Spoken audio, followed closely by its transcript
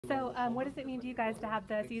So what does it mean to you guys to have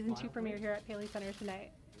the season 2 premiere here at Paley Center tonight?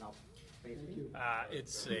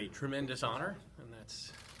 It's a tremendous honor, and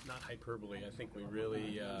that's not hyperbole. I think we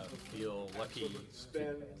really feel lucky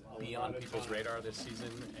to be on people's radar this season,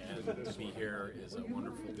 and to be here is a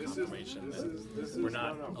wonderful confirmation that we're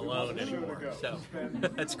not alone anymore. So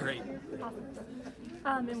that's great.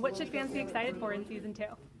 Awesome. And what should fans be excited for in season 2?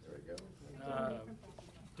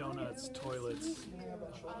 Donuts, toilets,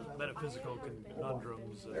 metaphysical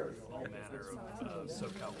conundrums, and all manner of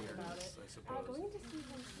SoCal weirdness, I suppose.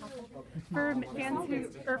 For fans who,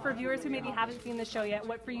 or for viewers who maybe haven't seen the show yet,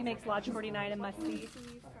 what for you makes Lodge 49 a must-see?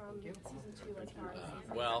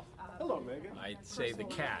 Well, I'd say the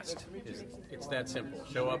cast it's that simple.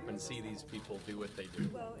 Show up and see these people do what they do,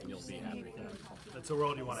 and you'll be happy. That's a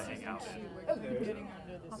world you want to hang out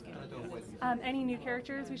in. Any new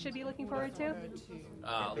characters we should be looking forward to?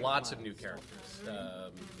 Lots of new characters.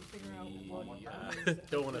 We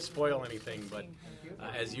don't want to spoil anything, but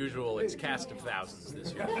as usual, it's cast of thousands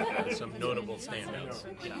this year. Some notable standouts.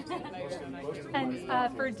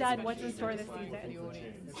 And for Dud, what's in store this season?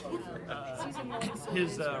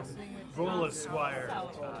 His role as Squire,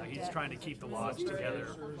 he's trying to keep the lodge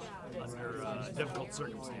together under difficult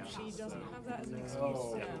circumstances.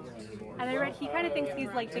 And I read he kind of thinks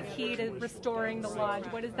he's like the key to restoring the lodge.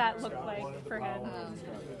 What does that look like for him?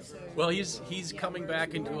 Well, he's coming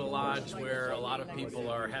back into a lodge where a lot of people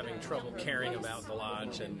are having trouble caring about the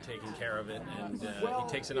lodge and taking care of it, and he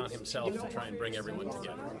takes it on himself to try and bring everyone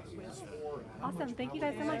together. Awesome. Thank you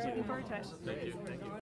guys so much. Looking forward to it. Thank you. Thank you.